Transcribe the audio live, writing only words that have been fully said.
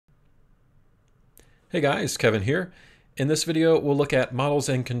Hey guys, Kevin here. In this video, we'll look at models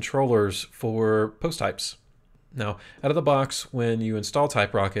and controllers for post types. Now, out of the box, when you install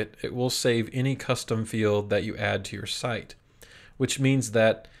TypeRocket, it will save any custom field that you add to your site, which means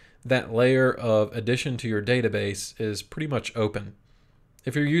that that layer of addition to your database is pretty much open.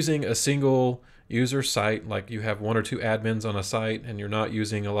 If you're using a single user site, like you have one or two admins on a site and you're not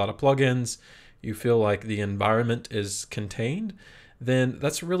using a lot of plugins, you feel like the environment is contained, then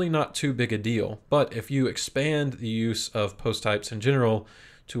that's really not too big a deal. But if you expand the use of post types in general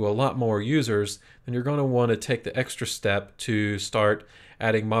to a lot more users, then you're going to want to take the extra step to start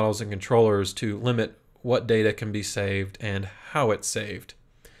adding models and controllers to limit what data can be saved and how it's saved.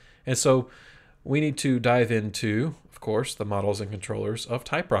 And so we need to dive into, of course, the models and controllers of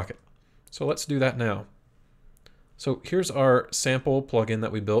TypeRocket. So let's do that now. So here's our sample plugin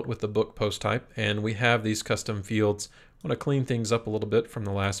that we built with the book post type, and we have these custom fields. I want to clean things up a little bit from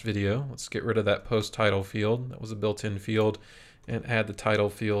the last video. Let's get rid of that post title field. That was a built-in field, and add the title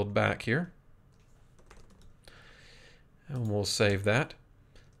field back here. And we'll save that.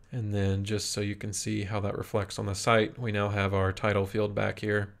 And then just so you can see how that reflects on the site, we now have our title field back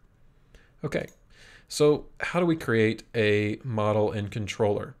here. Okay, so how do we create a model and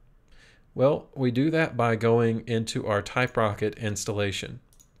controller? Well, we do that by going into our TypeRocket installation.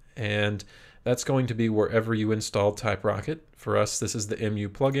 And that's going to be wherever you install TypeRocket. For us, this is the MU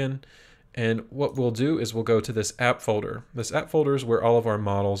plugin. And what we'll do is we'll go to this app folder. This app folder is where all of our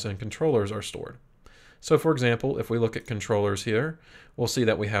models and controllers are stored. So for example, if we look at controllers here, we'll see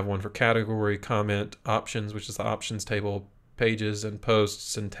that we have one for category, comment, options, which is the options table, pages and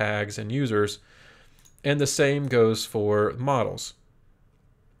posts and tags and users. And the same goes for models.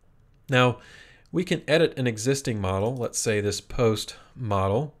 Now, we can edit an existing model, let's say this post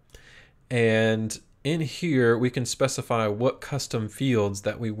model, and in here we can specify what custom fields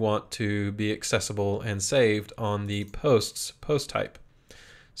that we want to be accessible and saved on the posts post type.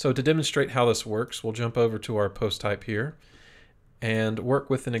 So to demonstrate how this works, we'll jump over to our post type here and work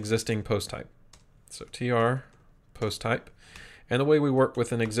with an existing post type. So tr post type. And the way we work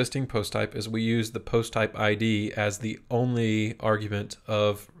with an existing post type is we use the post type ID as the only argument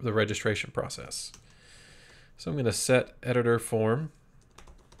of the registration process. So I'm going to set editor form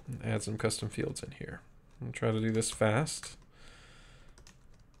and add some custom fields in here. I'm try to do this fast.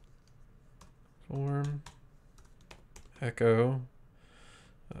 Form, echo,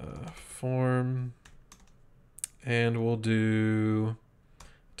 form, and we'll do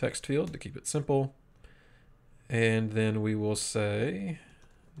text field to keep it simple. And then we will say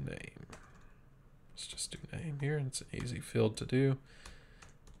name. Let's just do name here. It's an easy field to do.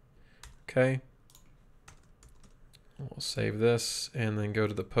 Okay. We'll save this and then go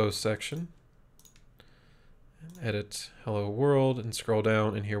to the post section and edit hello world and scroll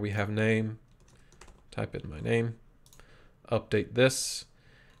down, and here we have name. Type in my name. Update this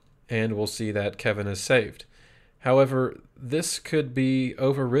and we'll see that Kevin is saved. However, this could be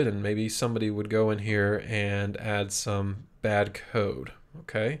overridden. Maybe somebody would go in here and add some bad code.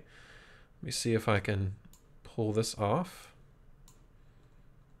 Okay, let me see if I can pull this off.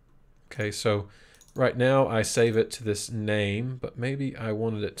 Okay, so right now I save it to this name, but maybe I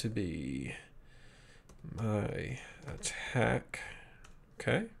wanted it to be my attack.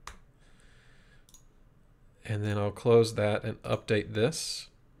 Okay, and then I'll close that and update this.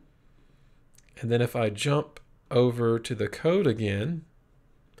 And then if I jump over to the code again,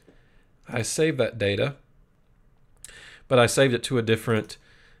 I save that data, but I saved it to a different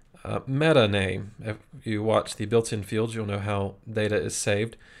meta name. If you watch the built-in fields, you'll know how data is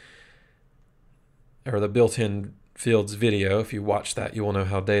saved, or the built-in fields video. If you watch that, you will know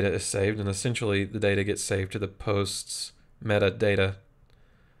how data is saved, and essentially the data gets saved to the posts metadata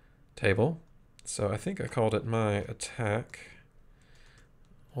table. So I think I called it my attack.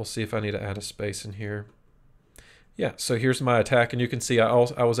 We'll see if I need to add a space in here. Yeah, so here's my attack, and you can see I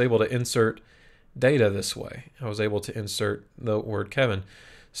was able to insert data this way. I was able to insert the word Kevin.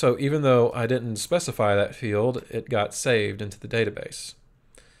 So even though I didn't specify that field, it got saved into the database.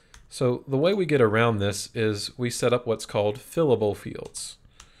 So the way we get around this is we set up what's called fillable fields.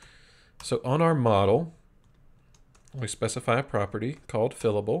 So on our model, we specify a property called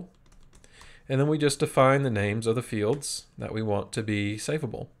fillable, and then we just define the names of the fields that we want to be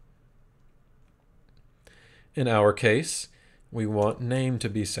savable. In our case, we want name to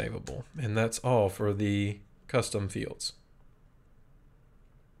be savable, and that's all for the custom fields.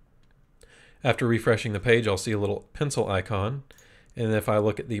 After refreshing the page, I'll see a little pencil icon, and if I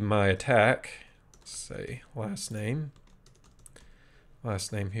look at the my attack, say last name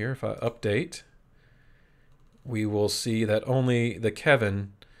here, if I update, we will see that only the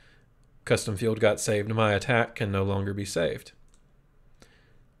Kevin custom field got saved, my attack can no longer be saved.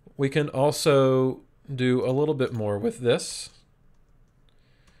 We can also do a little bit more with this.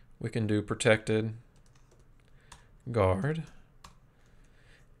 We can do protected, guard,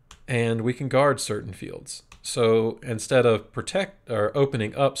 and we can guard certain fields. So instead of protect or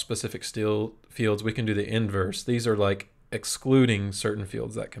opening up specific fields, we can do the inverse. These are like excluding certain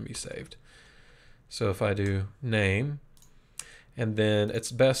fields that can be saved. So if I do name, and then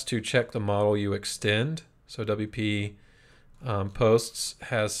it's best to check the model you extend. So WP posts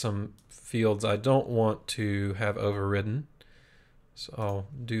has some fields I don't want to have overridden. So I'll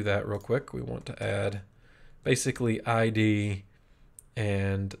do that real quick. We want to add basically ID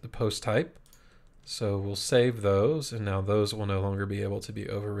and the post type. So we'll save those, and now those will no longer be able to be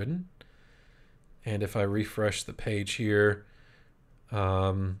overridden. And if I refresh the page here,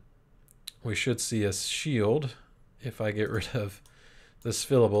 we should see a shield if I get rid of this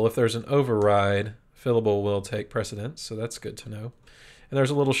fillable. If there's an override, fillable will take precedence, so that's good to know. And there's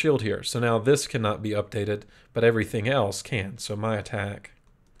a little shield here. So now this cannot be updated, but everything else can. So my attack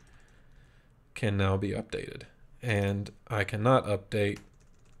can now be updated. And I cannot update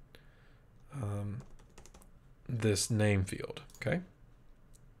this name field, okay?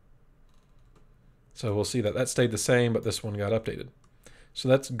 So we'll see that that stayed the same, but this one got updated. So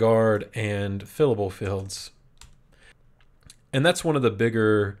that's guard and fillable fields. And that's one of the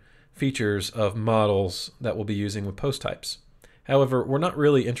bigger features of models that we'll be using with post types. However, we're not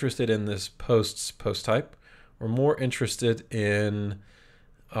really interested in this post type. We're more interested in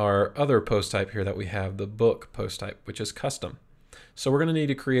our other post type here that we have, the book post type, which is custom. So we're going to need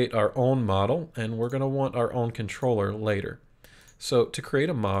to create our own model, and we're going to want our own controller later. So to create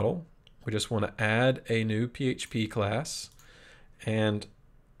a model, we just want to add a new PHP class, and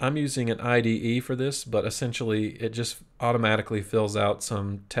I'm using an IDE for this, but essentially it just automatically fills out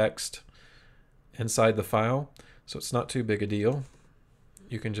some text inside the file, so it's not too big a deal.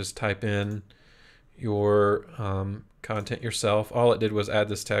 You can just type in your content yourself. All it did was add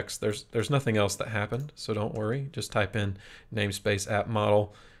this text. There's nothing else that happened, so don't worry. Just type in namespace app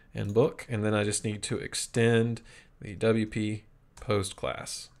model and book, and then I just need to extend the WP post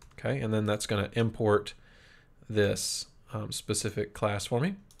class. Okay, and then that's going to import this specific class for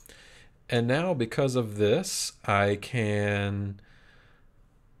me. And now because of this, I can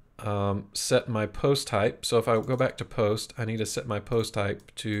set my post type. So if I go back to post, I need to set my post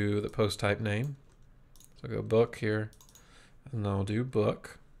type to the post type name. So go book here, and I'll do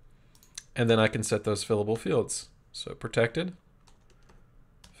book. And then I can set those fillable fields. So protected,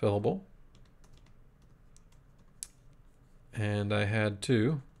 fillable. And I had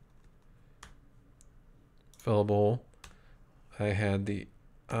two. Fillable, I had the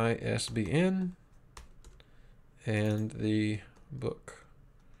ISBN and the book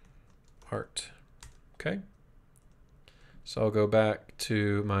art. Okay, so I'll go back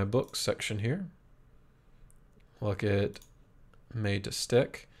to my books section here, look at made to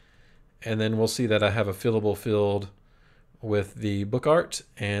stick, and then we'll see that I have a fillable field with the book art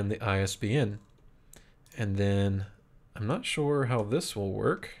and the ISBN. And then I'm not sure how this will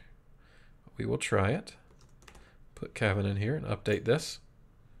work. We will try it. Put Kevin in here and update this.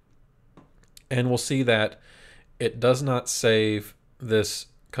 And we'll see that it does not save this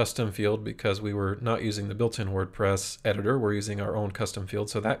custom field because we were not using the built-in WordPress editor. We're using our own custom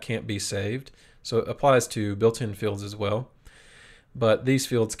field, so that can't be saved. So it applies to built-in fields as well. But these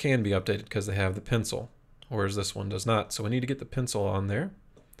fields can be updated because they have the pencil, whereas this one does not. So we need to get the pencil on there.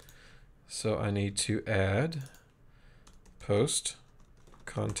 So I need to add post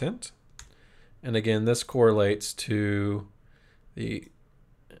content. And again, this correlates to the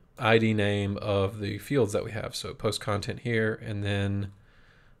ID name of the fields that we have. So post content here, and then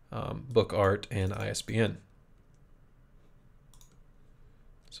book art and ISBN.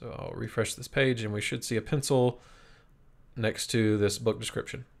 So I'll refresh this page, and we should see a pencil next to this book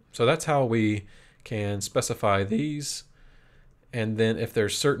description. So that's how we can specify these. And then if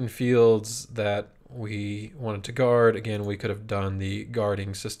there's certain fields that we wanted to guard, again, we could have done the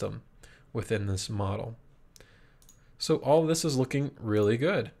guarding system within this model. So all of this is looking really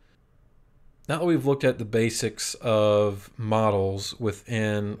good. Now that we've looked at the basics of models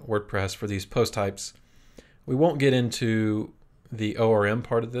within WordPress for these post types, we won't get into the ORM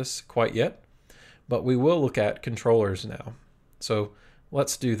part of this quite yet, but we will look at controllers now. So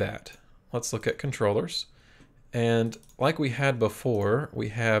let's do that. Let's look at controllers. And like we had before, we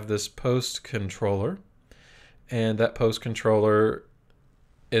have this post controller, and that post controller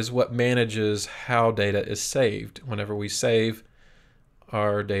is what manages how data is saved whenever we save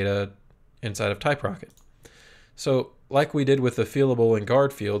our data inside of TypeRocket. So like we did with the fillable and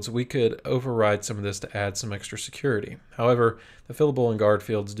guard fields, we could override some of this to add some extra security. However, the fillable and guard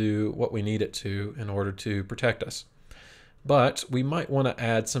fields do what we need it to in order to protect us. But we might want to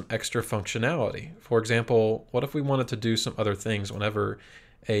add some extra functionality. For example, what if we wanted to do some other things whenever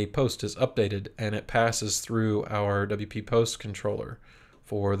a post is updated and it passes through our WP Post controller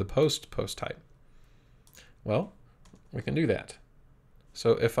for the post type? Well, we can do that.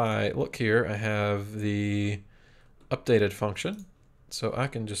 So if I look here, I have the updated function. So I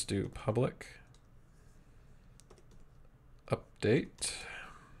can just do public update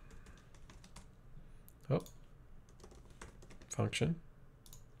function.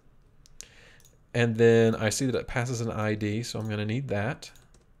 And then I see that it passes an ID, so I'm going to need that.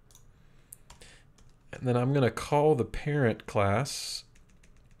 And then I'm going to call the parent class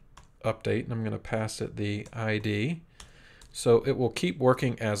update, and I'm going to pass it the ID. So it will keep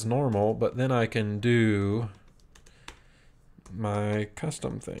working as normal, but then I can do my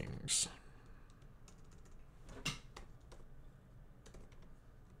custom things.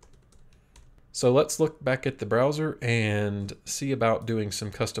 So let's look back at the browser and see about doing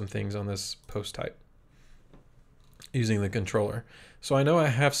some custom things on this post type using the controller. So I know I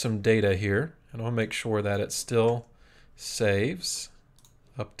have some data here, and I'll make sure that it still saves,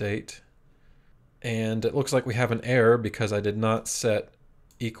 update. And it looks like we have an error because I did not set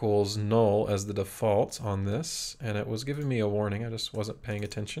equals null as the default on this, and it was giving me a warning. I just wasn't paying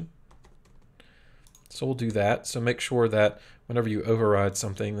attention. So we'll do that. So make sure that whenever you override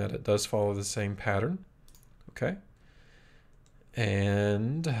something that it does follow the same pattern. Okay.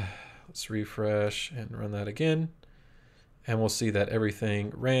 And let's refresh and run that again. And we'll see that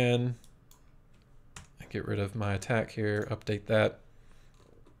everything ran. I get rid of my attack here, update that.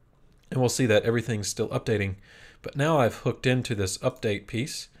 And we'll see that everything's still updating. But now I've hooked into this update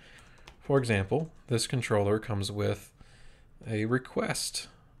piece. For example, this controller comes with a request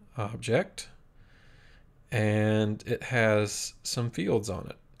object, and it has some fields on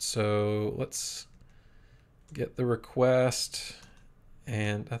it. So let's get the request,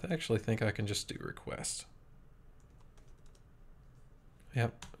 and I actually think I can just do request.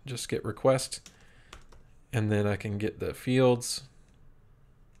 Yep, just get request, and then I can get the fields.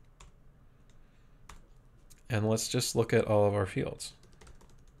 And let's just look at all of our fields.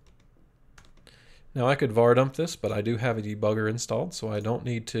 Now I could var dump this, but I do have a debugger installed, so I don't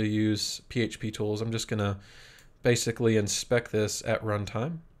need to use PHP tools. I'm just gonna basically inspect this at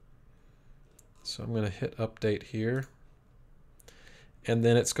runtime. So I'm gonna hit update here. And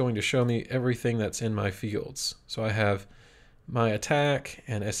then it's going to show me everything that's in my fields. So I have my attack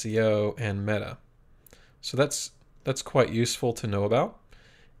and SEO and meta. So that's quite useful to know about.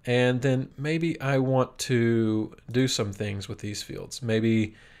 And then maybe I want to do some things with these fields.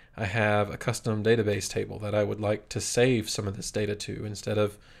 Maybe I have a custom database table that I would like to save some of this data to instead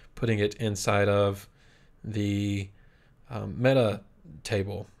of putting it inside of the meta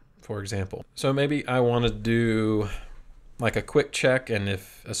table, for example. So maybe I want to do like a quick check, and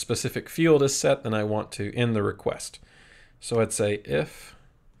if a specific field is set, then I want to end the request. So I'd say if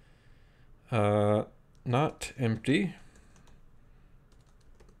not empty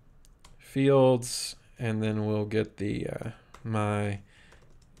fields, and then we'll get the my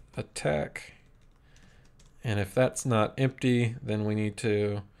attack, and if that's not empty, then we need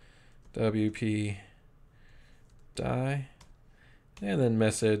to WP die, and then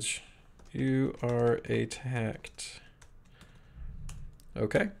message you are attacked.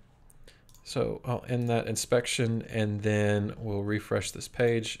 Okay, so I'll end that inspection, and then we'll refresh this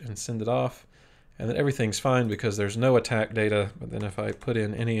page and send it off. And then everything's fine because there's no attack data. But then if I put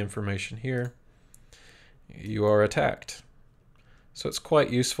in any information here, you are attacked. So it's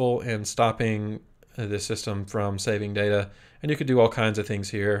quite useful in stopping the system from saving data. And you could do all kinds of things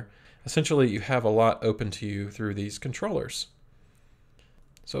here. Essentially, you have a lot open to you through these controllers.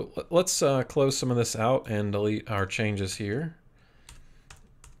 So let's close some of this out and delete our changes here.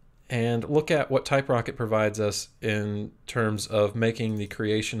 And look at what TypeRocket provides us in terms of making the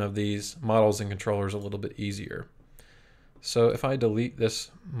creation of these models and controllers a little bit easier. So if I delete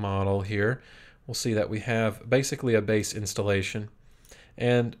this model here, we'll see that we have basically a base installation.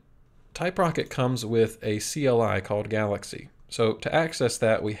 And TypeRocket comes with a CLI called Galaxy. So to access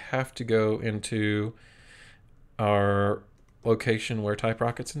that, we have to go into our location where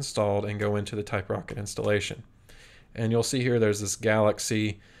TypeRocket's installed and go into the TypeRocket installation. And you'll see here there's this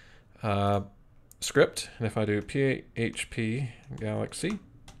Galaxy script, and if I do PHP Galaxy,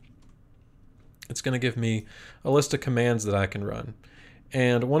 it's going to give me a list of commands that I can run.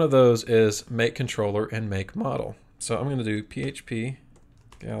 And one of those is make controller and make model. So I'm going to do PHP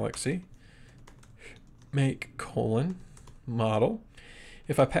Galaxy make colon model.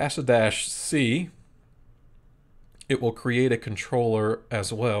 If I pass a -c, it will create a controller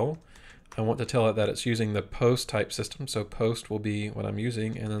as well. I want to tell it that it's using the post type system, so post will be what I'm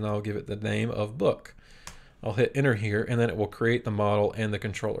using, and then I'll give it the name of book. I'll hit enter here, and then it will create the model and the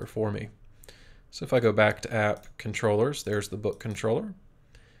controller for me. So if I go back to app controllers, there's the book controller.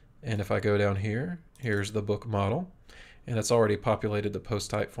 And if I go down here, here's the book model, and it's already populated the post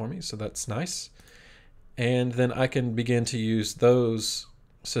type for me, so that's nice. And then I can begin to use those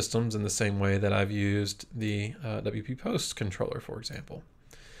systems in the same way that I've used the WP Post controller, for example.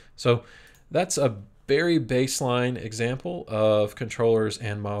 So that's a very baseline example of controllers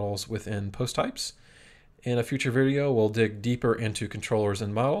and models within post types. In a future video, we'll dig deeper into controllers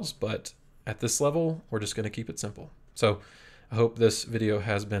and models, but at this level, we're just going to keep it simple. So I hope this video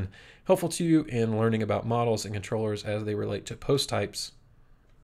has been helpful to you in learning about models and controllers as they relate to post types.